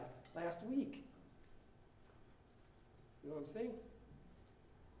last week. You know what I'm saying?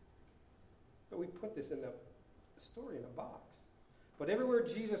 But we put this in the story in a box. But everywhere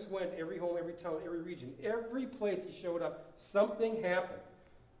Jesus went, every home, every town, every region, every place he showed up, something happened.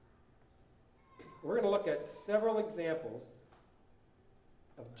 We're going to look at several examples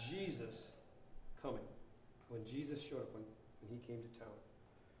of Jesus coming, when Jesus showed up, when he came to town.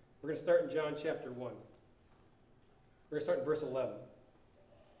 We're going to start in John chapter 1. We're going to start in verse 11.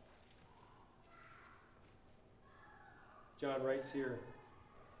 John writes here,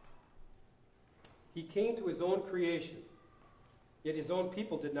 "He came to his own creation, yet his own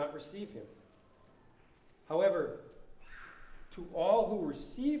people did not receive him. However, to all who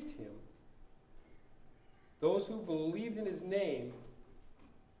received him, those who believed in his name,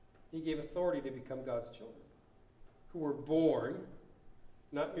 he gave authority to become God's children, who were born,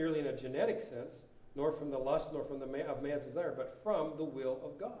 not merely in a genetic sense, nor from the lust, nor from of man's desire, but from the will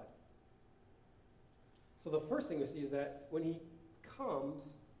of God." So the first thing we see is that when he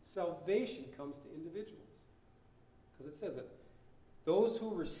comes, salvation comes to individuals. Because it says that those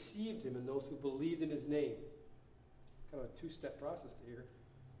who received him and those who believed in his name, kind of a two-step process to hear.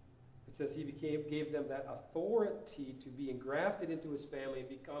 It says he gave them that authority to be engrafted into his family and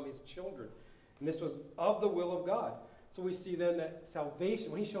become his children. And this was of the will of God. So we see then that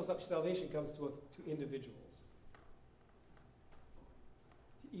salvation, when he shows up, salvation comes to individuals.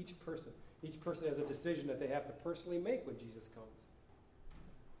 To each person. Each person has a decision that they have to personally make when Jesus comes.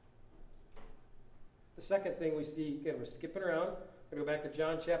 The second thing we see, again, we're skipping around. We're going to go back to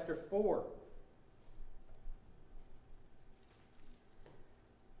John chapter 4.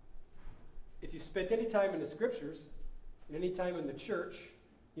 If you've spent any time in the scriptures, and any time in the church,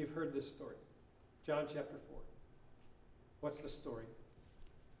 you've heard this story. John chapter 4. What's the story?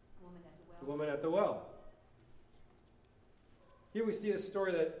 The woman at the well. Here we see a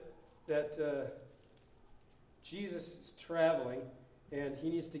story that Jesus is traveling, and he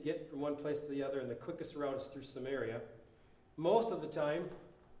needs to get from one place to the other, and the quickest route is through Samaria. Most of the time,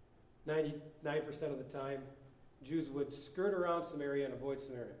 99% of the time, Jews would skirt around Samaria and avoid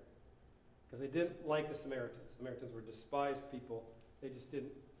Samaria, because they didn't like the Samaritans. Samaritans were despised people. They just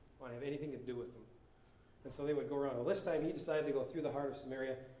didn't want to have anything to do with them. And so they would go around. Well, this time he decided to go through the heart of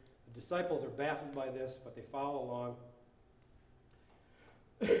Samaria. The disciples are baffled by this, but they follow along.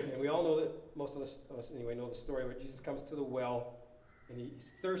 And we all know that, most of us anyway, know the story where Jesus comes to the well, and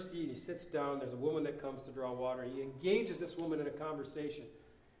he's thirsty, and he sits down. There's a woman that comes to draw water. He engages this woman in a conversation.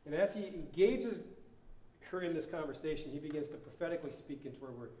 And as he engages her in this conversation, he begins to prophetically speak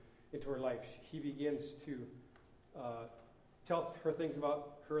into her life. He begins to tell her things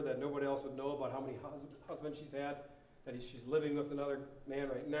about her that nobody else would know, about how many husbands she's had, that she's living with another man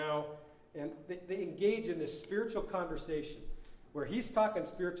right now. And they engage in this spiritual conversation where he's talking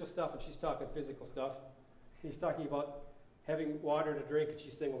spiritual stuff and she's talking physical stuff. He's talking about having water to drink, and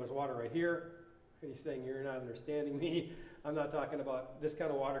she's saying, well, there's water right here. And he's saying, you're not understanding me. I'm not talking about this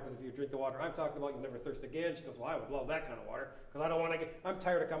kind of water, because if you drink the water I'm talking about, you'll never thirst again. She goes, well, I would love that kind of water, because I don't want to I'm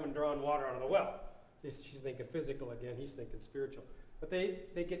tired of coming and drawing water out of the well. See, she's thinking physical again. He's thinking spiritual. But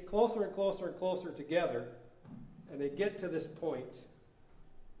they get closer and closer and closer together, and they get to this point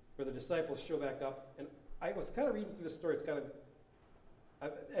where the disciples show back up. And I was kind of reading through the story. It's kind of,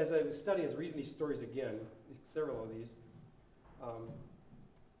 as I was studying, I was reading these stories again, several of these.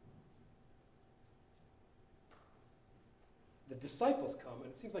 The disciples come, and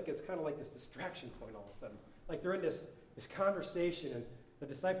it seems like it's kind of like this distraction point all of a sudden. Like they're in this conversation, and the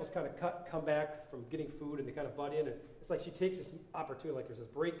disciples kind of come back from getting food, and they kind of butt in, and it's like she takes this opportunity, like there's this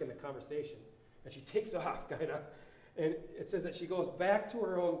break in the conversation, and she takes off, kind of. And it says that she goes back to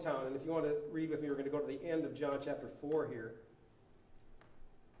her hometown, and if you want to read with me, we're going to go to the end of John chapter 4 here.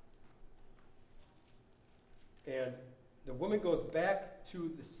 And the woman goes back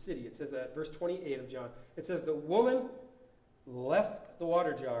to the city. It says that, verse 28 of John, it says the woman left the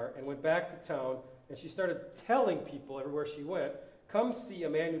water jar and went back to town, and she started telling people everywhere she went, come see a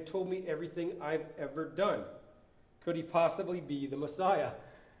man who told me everything I've ever done. Could he possibly be the Messiah?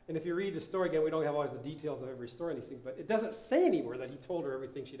 And if you read the story again, we don't have always the details of every story and these things, but it doesn't say anywhere that he told her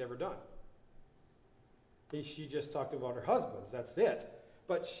everything she'd ever done. She just talked about her husbands, that's it.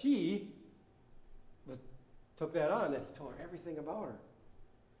 But she took that on, that he told her everything about her.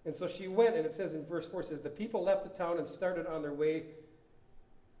 And so she went, and it says in verse 4, it says, the people left the town and started on their way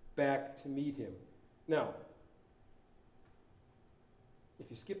back to meet him. Now,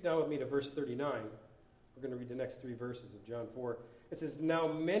 if you skip down with me to verse 39, we're going to read the next 3 verses of John 4. It says, now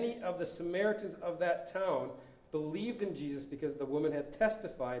many of the Samaritans of that town believed in Jesus because the woman had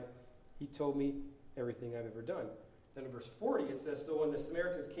testified, he told me everything I've ever done. Then in verse 40 it says, so when the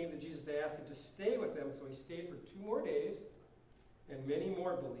Samaritans came to Jesus, they asked him to stay with them. So he stayed for 2 more days, and many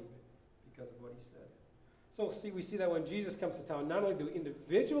more believed because of what he said. So we see that when Jesus comes to town, not only do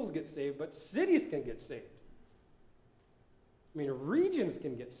individuals get saved, but cities can get saved. I mean, regions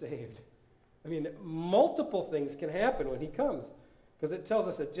can get saved. I mean, multiple things can happen when he comes. Because it tells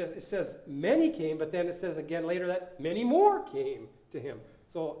us, it says many came, but then it says again later that many more came to him.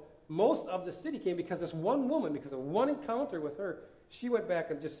 So most of the city came because this one woman, because of one encounter with her, she went back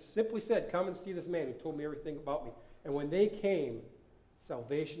and just simply said, come and see this man who told me everything about me. And when they came,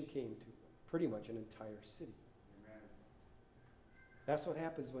 salvation came to pretty much an entire city. Amen. That's what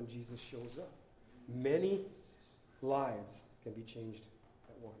happens when Jesus shows up. Many lives can be changed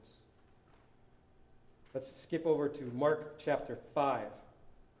at once. Let's skip over to Mark chapter 5.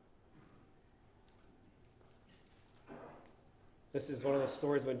 This is one of the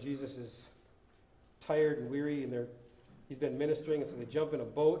stories when Jesus is tired and weary, and he's been ministering, and so they jump in a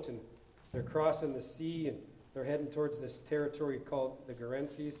boat, and they're crossing the sea, and they're heading towards this territory called the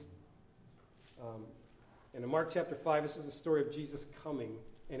Gerasenes. And in Mark chapter 5, this is the story of Jesus coming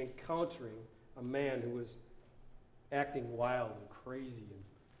and encountering a man who was acting wild and crazy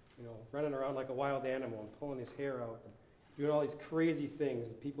and running around like a wild animal and pulling his hair out and doing all these crazy things.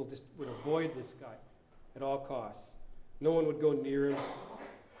 And people just would avoid this guy at all costs. No one would go near him.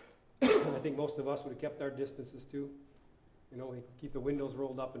 I think most of us would have kept our distances too. We'd keep the windows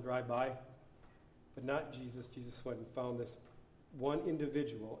rolled up and drive by. But not Jesus. Jesus went and found this one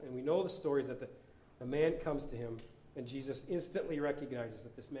individual. And we know the stories that the man comes to him, and Jesus instantly recognizes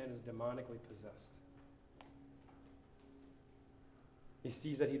that this man is demonically possessed. He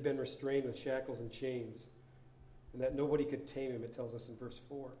sees that he'd been restrained with shackles and chains, and that nobody could tame him, it tells us in verse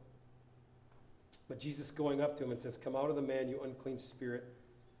 4. But Jesus going up to him and says, come out of the man, you unclean spirit.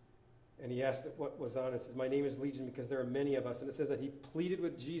 And he asked what was on it. It says, my name is Legion because there are many of us. And it says that he pleaded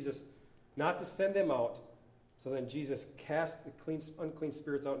with Jesus not to send them out. So then Jesus cast the unclean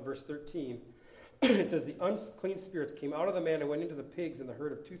spirits out in verse 13. It says, the unclean spirits came out of the man and went into the pigs, and the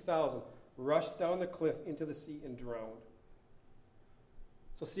herd of 2,000 rushed down the cliff into the sea and drowned.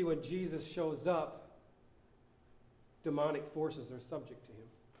 So see, when Jesus shows up, demonic forces are subject to him.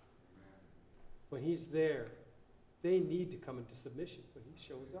 When he's there, they need to come into submission when he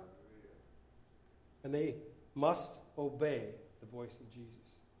shows up. And they must obey the voice of Jesus.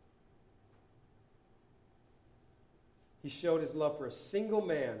 He showed his love for a single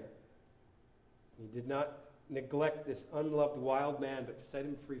man. He did not neglect this unloved wild man, but set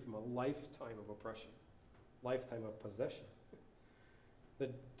him free from a lifetime of oppression, lifetime of possession. The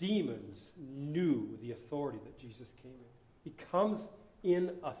demons knew the authority that Jesus came in. He comes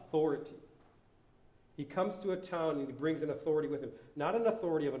in authority. He comes to a town and he brings an authority with him. Not an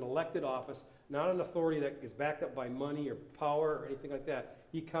authority of an elected office, not an authority that is backed up by money or power or anything like that.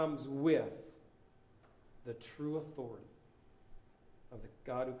 He comes with the true authority of the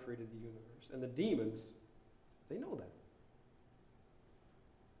God who created the universe. And the demons, they know that.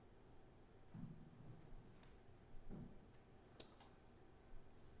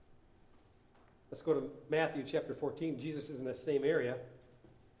 Let's go to Matthew chapter 14. Jesus is in the same area.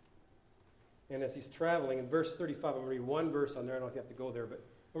 And as he's traveling, in verse 35, I'm going to read one verse on there. I don't know if you have to go there, but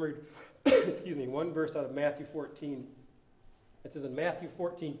I'm going to read one verse out of Matthew 14. It says in Matthew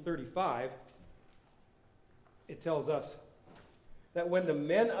 14:35, it tells us that when the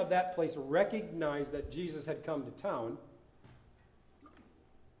men of that place recognized that Jesus had come to town,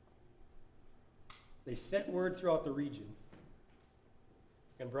 they sent word throughout the region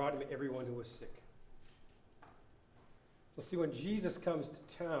and brought him everyone who was sick. So see, when Jesus comes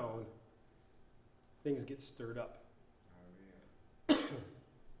to town, things get stirred up.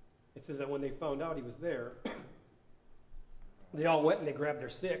 It says that when they found out he was there, they all went and they grabbed their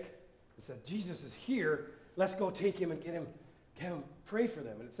sick and said, Jesus is here. Let's go take him and have him pray for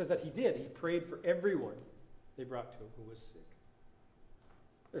them. And it says that he did. He prayed for everyone they brought to him who was sick.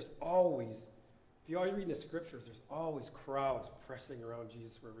 There's always, if you are reading the scriptures, there's always crowds pressing around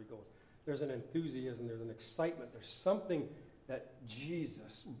Jesus wherever he goes. There's an enthusiasm, there's an excitement, there's something that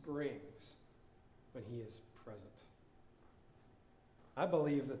Jesus brings when he is present. I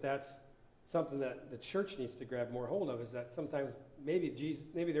believe that that's something that the church needs to grab more hold of, is that sometimes maybe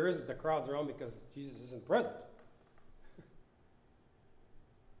there isn't the crowds around because Jesus isn't present.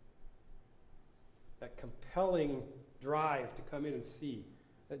 That compelling drive to come in and see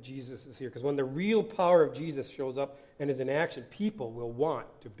that Jesus is here. Because when the real power of Jesus shows up and is in action, people will want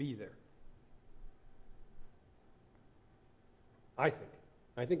to be there. I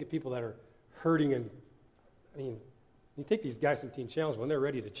think of people that are hurting, and you take these guys from Teen Challenge when they're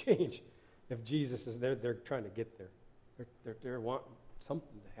ready to change. If Jesus is there, they're trying to get there. They're wanting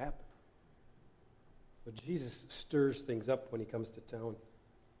something to happen. So Jesus stirs things up when he comes to town.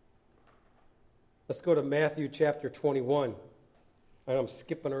 Let's go to Matthew chapter 21. I know I'm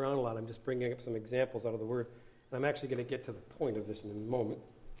skipping around a lot. I'm just bringing up some examples out of the Word. And I'm actually going to get to the point of this in a moment.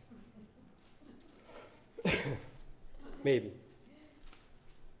 Maybe.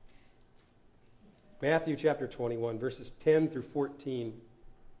 Matthew chapter 21, verses 10 through 14.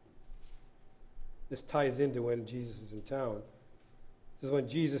 This ties into when Jesus is in town. It says, when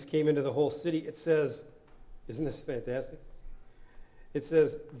Jesus came into the whole city, it says, isn't this fantastic? It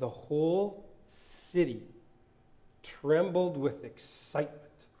says, the whole city trembled with excitement.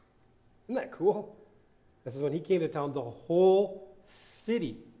 Isn't that cool? This is when he came to town, the whole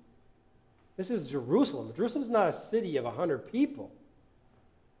city. This is Jerusalem. Jerusalem's not a city of 100 people.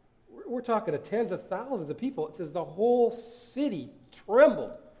 We're talking of tens of thousands of people. It says the whole city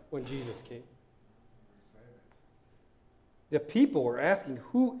trembled when Jesus came. The people were asking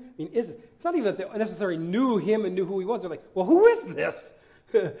who, it's not even that they necessarily knew him and knew who he was. They're like, well, who is this?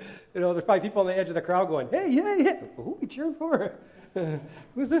 There's probably people on the edge of the crowd going, hey, yeah. Who are we cheering for?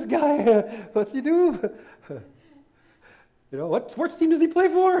 Who's this guy? What's he do? What sports team does he play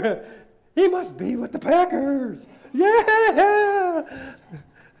for? He must be with the Packers. Yeah!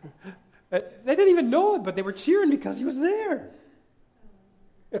 They didn't even know it, but they were cheering because he was there.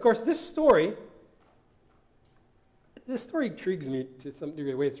 Of course, this story intrigues me to some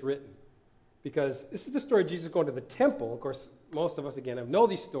degree the way it's written. Because this is the story of Jesus going to the temple. Of course, most of us, again, know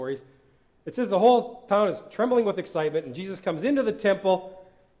these stories. It says the whole town is trembling with excitement, and Jesus comes into the temple,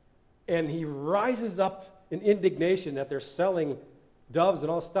 and he rises up in indignation that they're selling doves and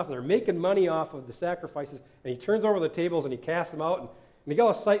all this stuff, and they're making money off of the sacrifices, and he turns over the tables, and he casts them out, and they get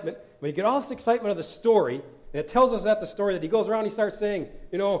all excitement. When you get all this excitement of the story, and it tells us that the story that he goes around, he starts saying,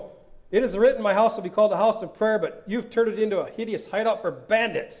 it is written, my house will be called a house of prayer, but you've turned it into a hideous hideout for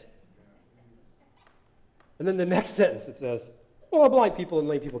bandits. And then the next sentence, it says, well, blind people and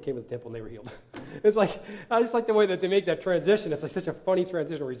lame people came to the temple and they were healed. It's like, I just like the way that they make that transition. It's like such a funny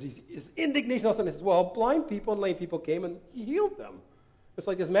transition where his indignation all of a sudden says, well, blind people and lame people came and he healed them. It's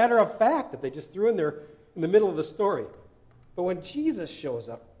like this matter of fact that they just threw in there in the middle of the story. But when Jesus shows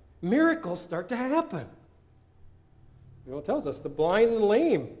up, miracles start to happen. It tells us the blind and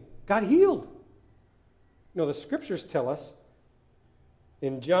lame got healed. The scriptures tell us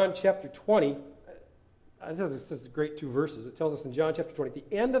in John chapter 20, this is great 2 verses. It tells us in John chapter 20, at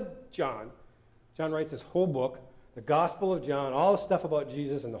the end of John writes this whole book, the Gospel of John, all the stuff about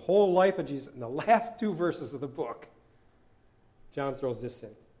Jesus and the whole life of Jesus. In the last 2 verses of the book, John throws this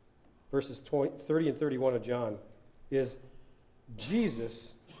in. Verses 30 and 31 of John is,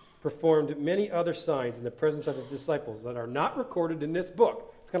 Jesus performed many other signs in the presence of his disciples that are not recorded in this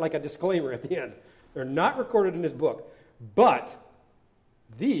book. It's kind of like a disclaimer at the end. They're not recorded in this book. But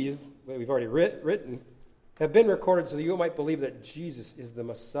these, that we've already written, have been recorded so that you might believe that Jesus is the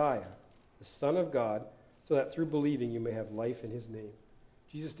Messiah, the Son of God, so that through believing you may have life in his name.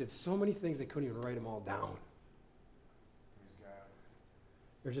 Jesus did so many things they couldn't even write them all down.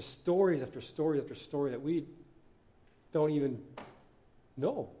 There's just stories after story after story that we don't even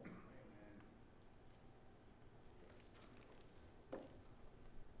know.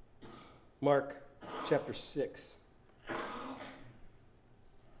 Mark chapter 6.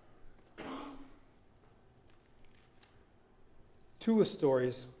 Two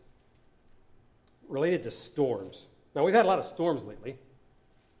stories related to storms. Now, we've had a lot of storms lately.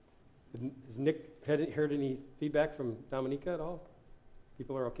 Has Nick heard any feedback from Dominica at all?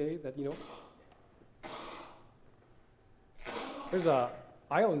 People are okay that you know? There's an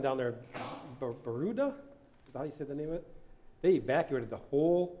island down there, Baruda? Is that how you say the name of it? They evacuated the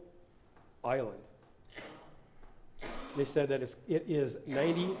whole island. They said that it is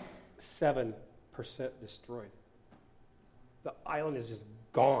 97% destroyed. The island is just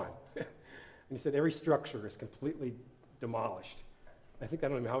gone. And he said every structure is completely demolished. I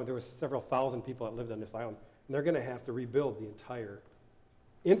don't know how, there was several thousand people that lived on this island. And they're going to have to rebuild the entire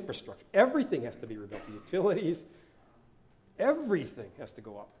infrastructure. Everything has to be rebuilt. The utilities, everything has to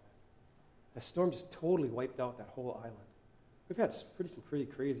go up. The storm just totally wiped out that whole island. We've had some pretty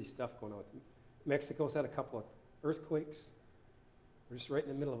crazy stuff going on. Mexico's had a couple of earthquakes. We're just right in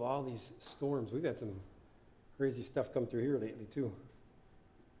the middle of all these storms. We've had some crazy stuff come through here lately, too.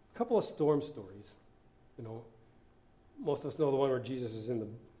 A couple of storm stories. Most of us know the one where Jesus is in the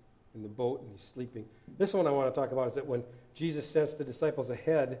boat and he's sleeping. This one I want to talk about is that when Jesus sends the disciples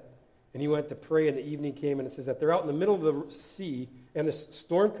ahead and he went to pray and the evening came, and it says that they're out in the middle of the sea and this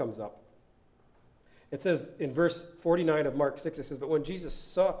storm comes up. It says in verse 49 of Mark 6, it says, but when Jesus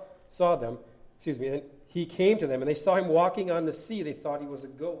saw them, and he came to them, and they saw him walking on the sea. They thought he was a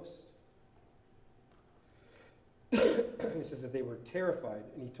ghost. He says that they were terrified,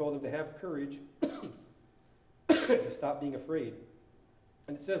 and he told them to have courage, to stop being afraid.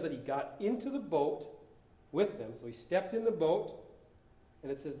 And it says that he got into the boat with them. So he stepped in the boat,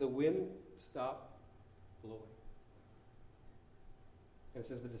 and it says the wind stopped blowing. And it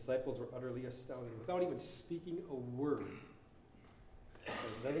says the disciples were utterly astounded, without even speaking a word.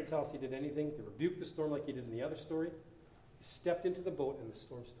 It doesn't tell us he did anything to rebuke the storm like he did in the other story. He stepped into the boat, and the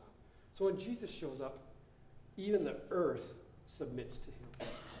storm stopped. So when Jesus shows up, even the earth submits to him.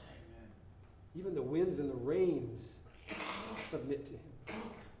 Amen. Even the winds and the rains submit to him.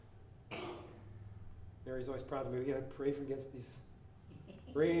 Mary's always proud of me. We got to pray against these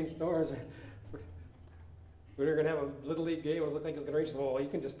rain storms. We were going to have a Little League game. It was looking like it was going to rain. She said, well, you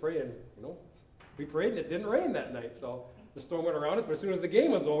can just pray. And, we prayed, and it didn't rain that night. So the storm went around us, but as soon as the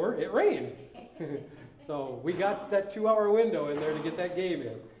game was over, it rained. So we got that 2-hour window in there to get that game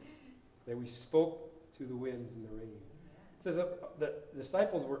in. Then we spoke to the winds and the rain. It says that the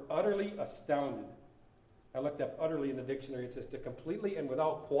disciples were utterly astounded. I looked up utterly in the dictionary. It says to completely and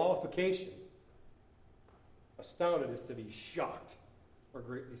without qualification. Astounded is to be shocked or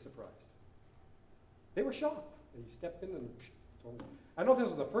greatly surprised. They were shocked. He stepped in and I don't know if this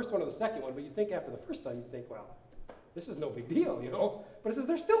was the first one or the second one, but you think after the first time, you think, well, this is no big deal, But it says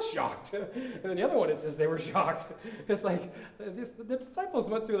they're still shocked. And then the other one, it says they were shocked. It's like the disciples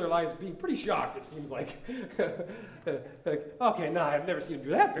went through their lives being pretty shocked, it seems like. Okay, no, I've never seen him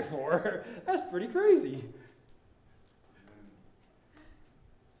do that before. That's pretty crazy.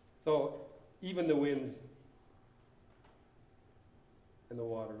 So even the winds and the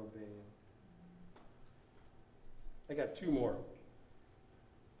water obey him. I got 2 more.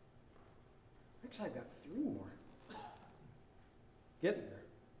 Actually, I've got 3 more. Getting there.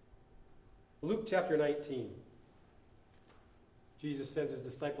 Luke chapter 19. Jesus sends his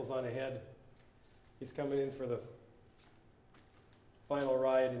disciples on ahead. He's coming in for the final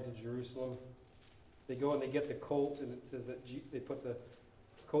ride into Jerusalem. They go and they get the colt, and it says that they put the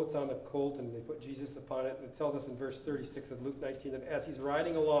coats on the colt and they put Jesus upon it. And it tells us in verse 36 of Luke 19 that as he's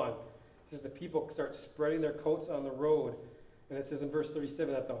riding along, it says the people start spreading their coats on the road. And it says in verse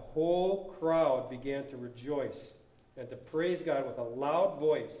 37 that the whole crowd began to rejoice and to praise God with a loud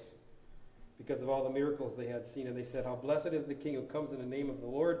voice because of all the miracles they had seen. And they said, how blessed is the King who comes in the name of the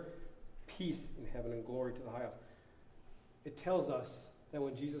Lord, peace in heaven and glory to the highest. It tells us that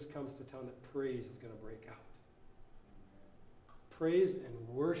when Jesus comes to town that praise is going to break out. Praise and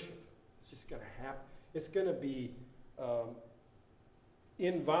worship. It's just going to happen. It's going to be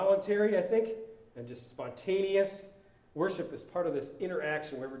involuntary, I think, and just spontaneous. Worship is part of this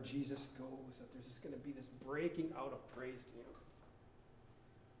interaction wherever Jesus goes, that there's just going to be this breaking out of praise to him.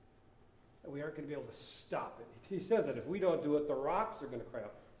 That we aren't going to be able to stop it. He says that if we don't do it, the rocks are going to cry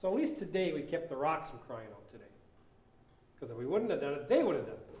out. So at least today we kept the rocks from crying out today. Because if we wouldn't have done it, they would have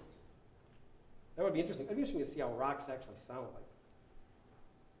done it. That would be interesting. It'd be interesting to see how rocks actually sound like.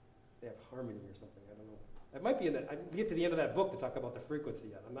 They have harmony or something. I don't know. It might be in that. I didn't get to the end of that book to talk about the frequency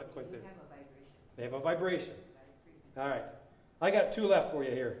yet. I'm not quite there. They have a vibration. All right. I got 2 left for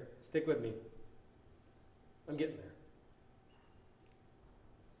you here. Stick with me. I'm getting there.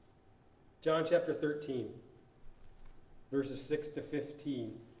 John chapter 13, verses 6 to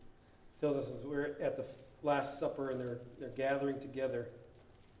 15. Tells us as we're at the Last Supper and they're gathering together.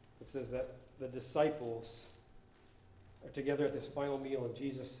 It says that the disciples are together at this final meal, and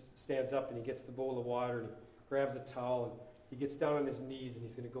Jesus stands up and he gets the bowl of water and he grabs a towel and he gets down on his knees and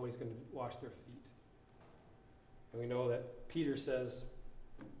he's going to go and he's going to wash their feet. And we know that Peter says,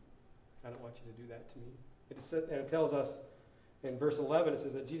 I don't want you to do that to me. And it tells us in verse 11, it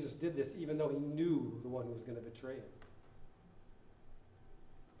says that Jesus did this even though he knew the one who was going to betray him.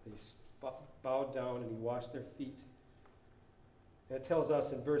 He bowed down and he washed their feet. And it tells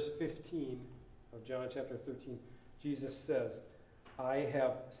us in verse 15 of John chapter 13, Jesus says, I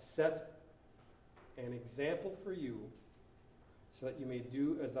have set an example for you so that you may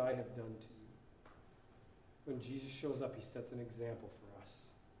do as I have done to you. When Jesus shows up, he sets an example for us.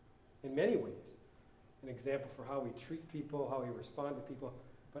 In many ways, an example for how we treat people, how we respond to people,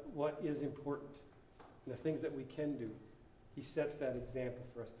 but what is important, and the things that we can do. He sets that example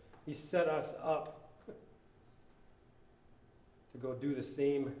for us. He set us up to go do the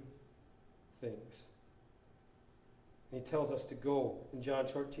same things. And he tells us to go. In John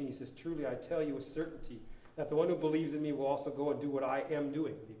 14, he says, truly I tell you with certainty that the one who believes in me will also go and do what I am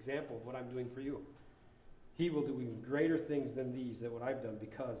doing, the example of what I'm doing for you. He will do even greater things than these, than what I've done,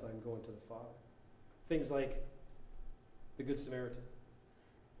 because I'm going to the Father. Things like the Good Samaritan.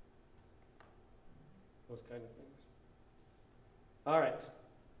 those kind of things. All right.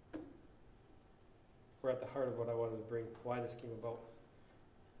 We're at the heart of what I wanted to bring, why this came about.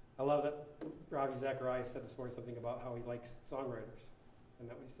 I love that Ravi Zacharias said this morning something about how he likes songwriters. And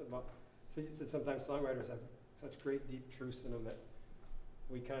that what he said about, he said sometimes songwriters have such great deep truths in them that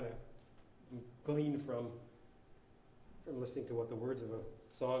we kind of glean from listening to what the words of a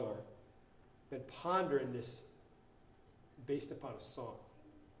song are and pondering this based upon a song.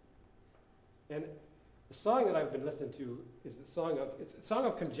 And the song that I've been listening to is it's a song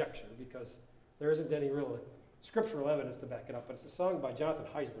of conjecture because there isn't any real scriptural evidence to back it up, but it's a song by Jonathan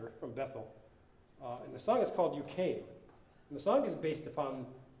Heisler from Bethel. And the song is called You Came. And the song is based upon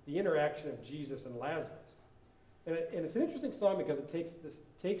the interaction of Jesus and Lazarus. And it's an interesting song because it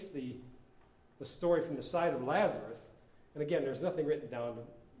takes the story from the side of Lazarus. And again, there's nothing written down to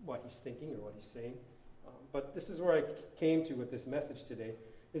what he's thinking or what he's saying. But this is where I came to with this message today,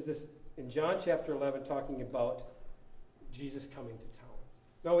 is this in John chapter 11 talking about Jesus coming to town.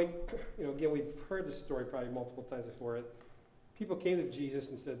 Now, again, we've heard this story probably multiple times before. People came to Jesus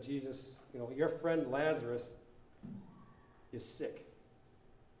and said, Jesus, your friend Lazarus is sick.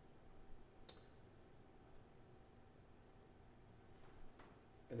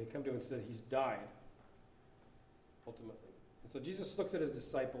 And they come to him and said, he's died, ultimately. And so Jesus looks at his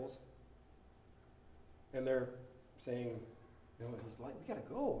disciples, and they're saying, he's like, we got to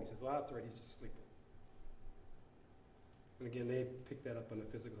go. He says, well, that's all right, he's just sleeping. And again, they pick that up on the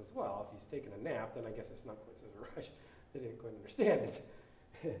physical as well. If he's taking a nap, then I guess it's not quite such a rush. They didn't quite understand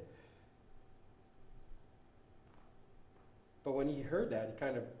it. But when he heard that, he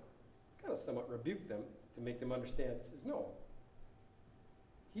kind of somewhat rebuked them to make them understand. He says, no,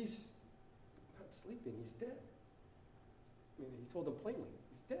 he's not sleeping, he's dead. I mean, he told them plainly,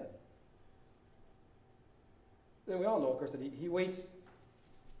 he's dead. And we all know, of course, that he waits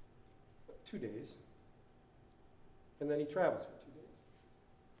 2 days, and then he travels for 2 days.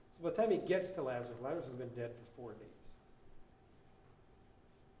 So by the time he gets to Lazarus, Lazarus has been dead for 4 days.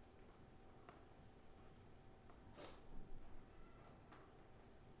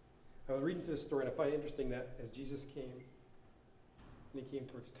 I was reading through this story, and I find it interesting that as Jesus came, and he came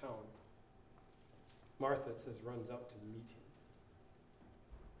towards town, Martha, it says, runs out to meet him.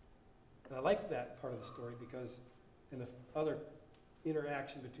 And I like that part of the story because in the other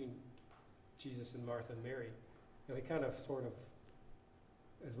interaction between Jesus and Martha and Mary, he kind of sort of,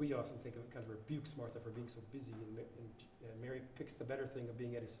 as we often think of it, kind of rebukes Martha for being so busy, and Mary picks the better thing of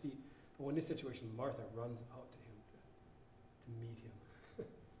being at his feet. But in this situation, Martha runs out to him to meet him.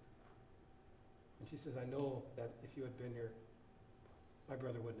 And she says, I know that if you had been here, my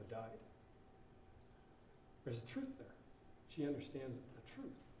brother wouldn't have died. There's a truth there. She understands the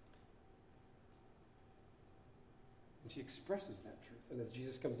truth. And she expresses that truth. And as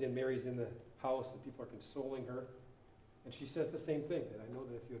Jesus comes in, Mary's in the house, and people are consoling her. And she says the same thing, that I know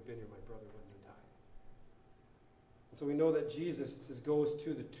that if you had been here, my brother wouldn't have died. And so we know that Jesus, it says, goes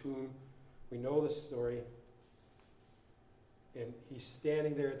to the tomb. We know the story. And he's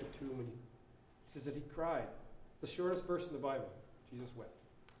standing there at the tomb, and it says that he cried. The shortest verse in the Bible. Jesus wept.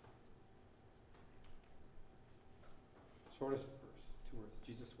 Shortest verse, 2 words.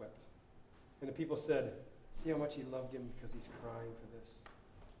 Jesus wept. And the people said, see how much he loved him because he's crying for this.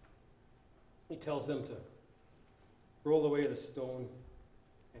 He tells them to roll away the stone.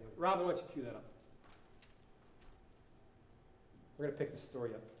 Anyway, Robin, why don't you cue that up? We're going to pick this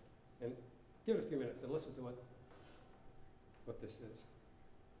story up and give it a few minutes and listen to what this is.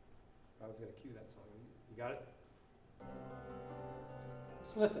 I was going to cue that song. You got it?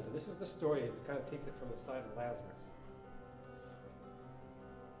 Just listen to this. This is the story. It kind of takes it from the side of Lazarus.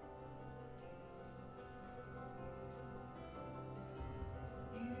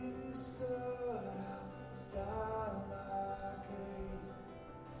 You stood outside my grave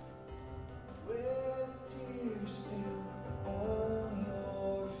with tears still on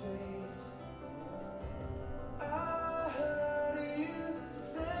your face. I heard you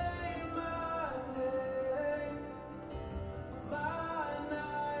say my name. My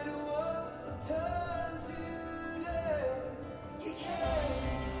night was turned to day.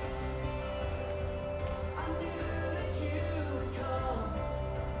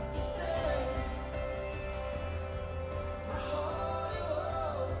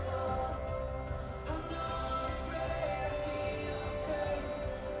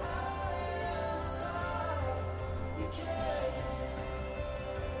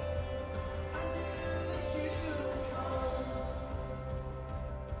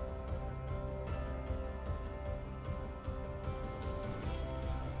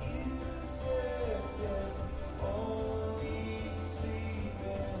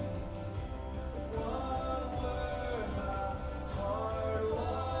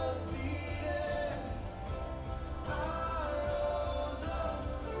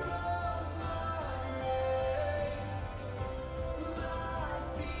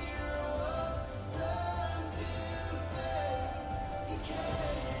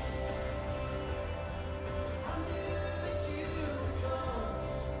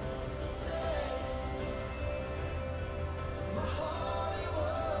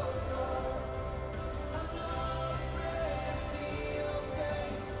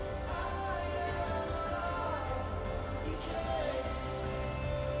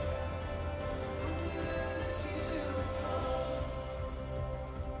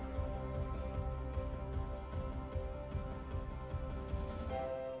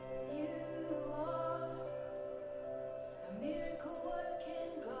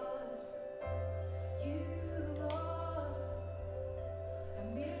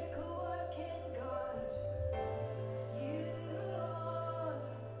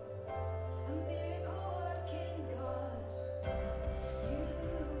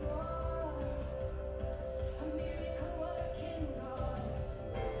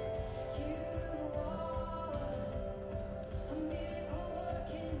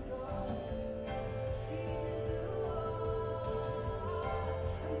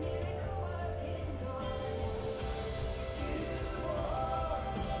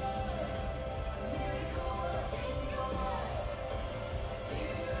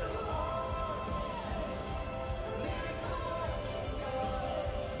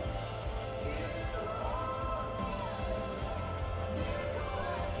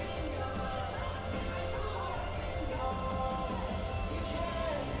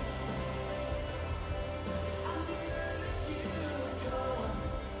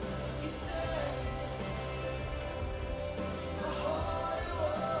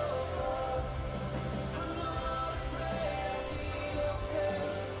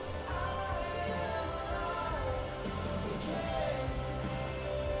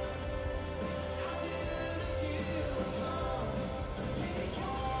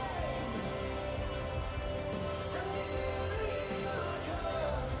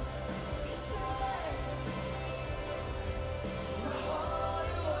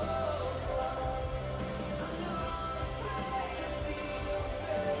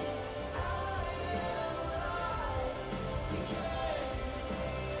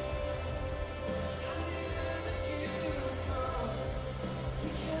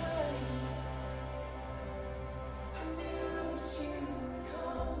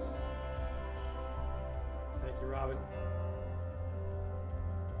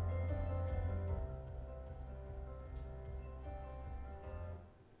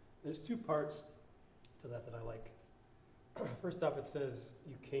 There's two parts to that I like. First off, it says,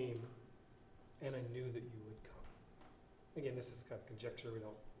 you came, and I knew that you would come. Again, this is kind of conjecture.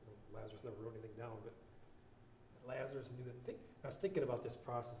 Lazarus never wrote anything down, but Lazarus knew that. I was thinking about this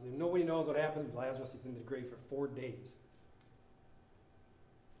process. And nobody knows what happened. Lazarus is in the grave for 4 days.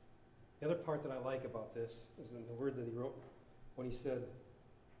 The other part that I like about this is in the word that he wrote when he said,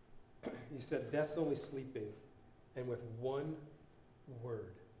 death's only sleeping, and with one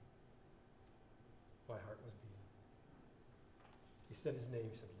word, my heart was beating. He said his name.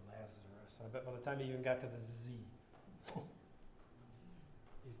 He said Lazarus. I bet by the time he even got to the Z,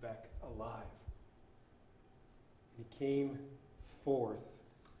 he's back alive. He came forth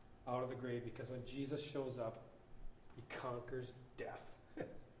out of the grave because when Jesus shows up, he conquers death.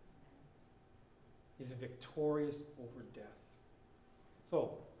 He's victorious over death.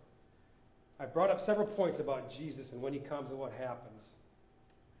 So, I brought up several points about Jesus and when he comes and what happens.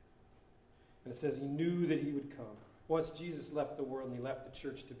 And it says he knew that he would come. Once Jesus left the world and he left the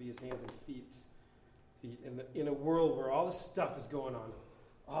church to be his hands and feet in a world where all this stuff is going on,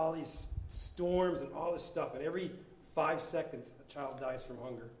 all these storms and all this stuff, and every 5 seconds a child dies from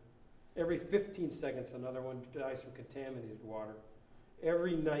hunger. Every 15 seconds another one dies from contaminated water.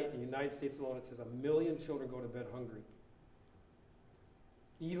 Every night in the United States alone it says 1 million children go to bed hungry.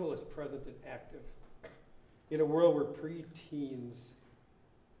 Evil is present and active. In a world where preteens,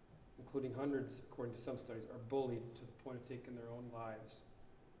 including hundreds according to some studies, are bullied to the point of taking their own lives,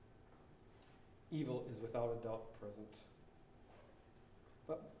 evil is without a doubt present.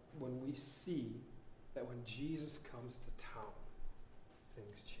 But when we see that when Jesus comes to town,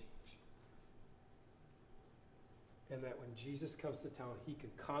 things change. And that when Jesus comes to town, he can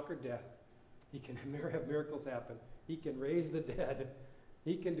conquer death. He can have miracles happen. He can raise the dead.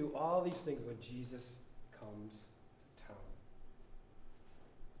 He can do all these things when Jesus comes to town.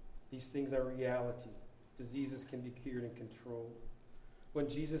 These things are reality. Diseases can be cured and controlled. When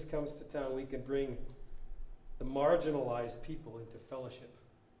Jesus comes to town, we can bring the marginalized people into fellowship.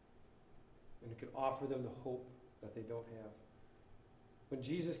 And it can offer them the hope that they don't have. When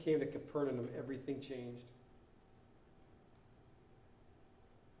Jesus came to Capernaum, everything changed.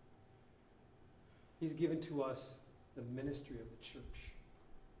 He's given to us the ministry of the church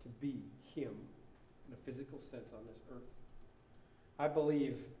to be him in a physical sense on this earth. I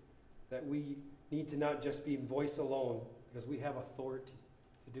believe that we need to not just be in voice alone because we have authority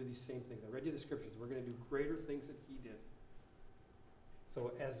to do these same things. I read you the scriptures. We're going to do greater things than he did.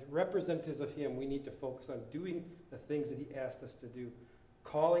 So as representatives of him, we need to focus on doing the things that he asked us to do,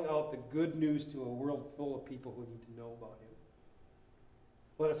 calling out the good news to a world full of people who need to know about him.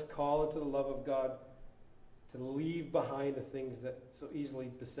 Let us call into the love of God to leave behind the things that so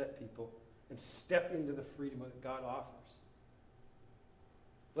easily beset people and step into the freedom that God offers.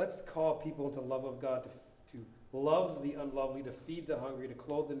 Let's call people into the love of God to love the unlovely, to feed the hungry, to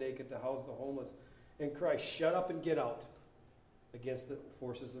clothe the naked, to house the homeless, and cry, shut up and get out against the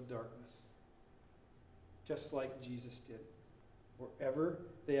forces of darkness. Just like Jesus did. Wherever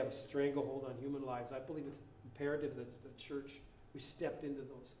they have a stranglehold on human lives, I believe it's imperative that the church, we stepped into those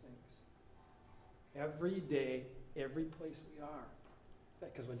things. Every day, every place we are.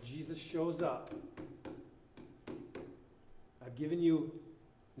 Because when Jesus shows up, I've given you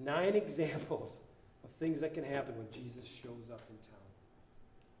 9 examples of things that can happen when Jesus shows up in town.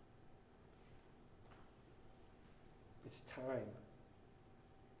 It's time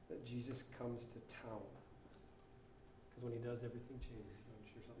that Jesus comes to town. Because when he does, everything changes. You want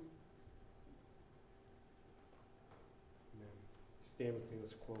to share something? Amen. Stand with me,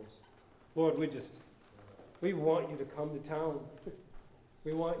 let's close. Lord, we want you to come to town.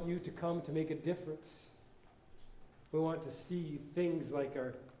 We want you to come to make a difference. We want to see things like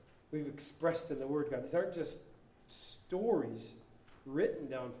we've expressed in the Word, God. These aren't just stories written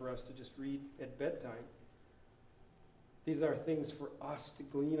down for us to just read at bedtime. These are things for us to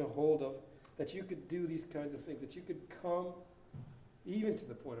glean a hold of, that you could do these kinds of things, that you could come even to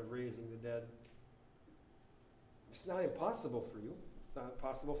the point of raising the dead. It's not impossible for you. It's not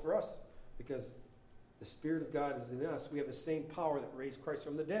impossible for us because the Spirit of God is in us. We have the same power that raised Christ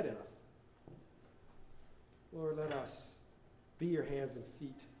from the dead in us. Lord, let us be your hands and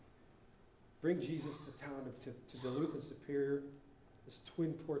feet. Bring Jesus to town, to Duluth and Superior, this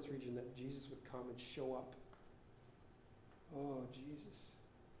Twin Ports region, that Jesus would come and show up. Oh, Jesus.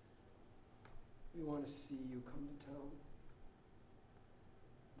 We want to see you come to town.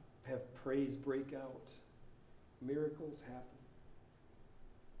 Have praise break out. Miracles happen.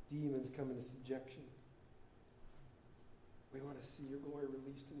 Demons come into subjection. We want to see your glory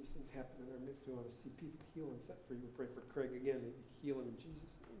released and these things happen in our midst. We want to see people healed and set free. We pray for Craig again. Maybe heal him in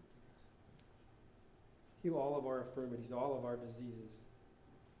Jesus' name. Heal all of our infirmities, all of our diseases.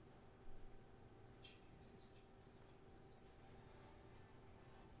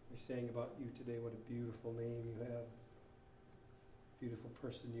 We sang about you today, what a beautiful name you have. Beautiful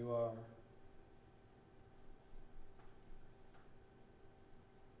person you are.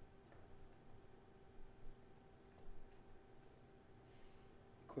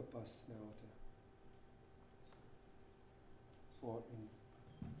 Equip us now to go out and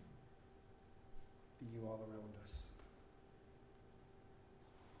be you all around us.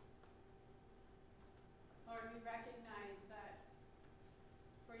 Lord, we recognize that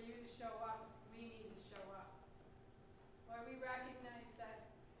for you to show up, we need to show up. Lord, we recognize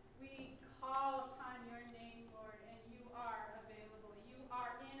that we call upon your name, Lord, and you are available. You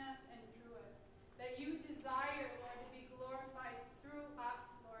are in us and through us. That you desire, Lord, to be glorified through us,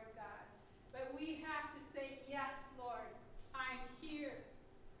 Lord God. But we have to say, yes, Lord, I'm here.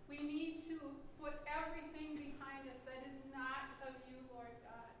 We need to put everything behind us that is not of you, Lord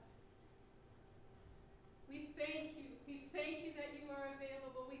God. We thank you. We thank you that you are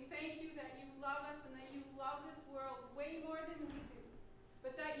available. We thank you that you love us and that you love this world way more than we do.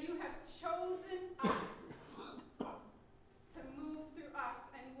 But that you have chosen us to move through us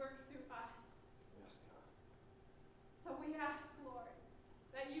and work through us. Yes, God. So we ask, Lord,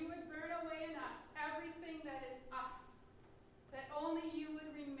 that you would burn away in us everything that is us, that only you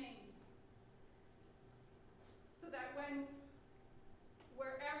would remain. So that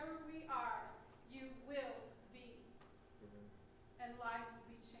wherever we are, you will be, and lives will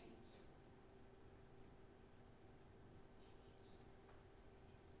be changed.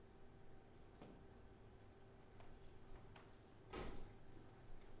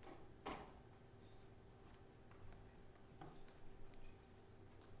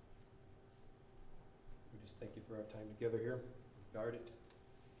 We just thank you for our time together here. Guard it.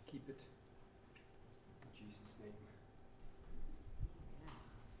 Keep it. In Jesus' name.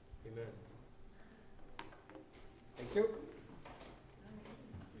 Amen. Thank you.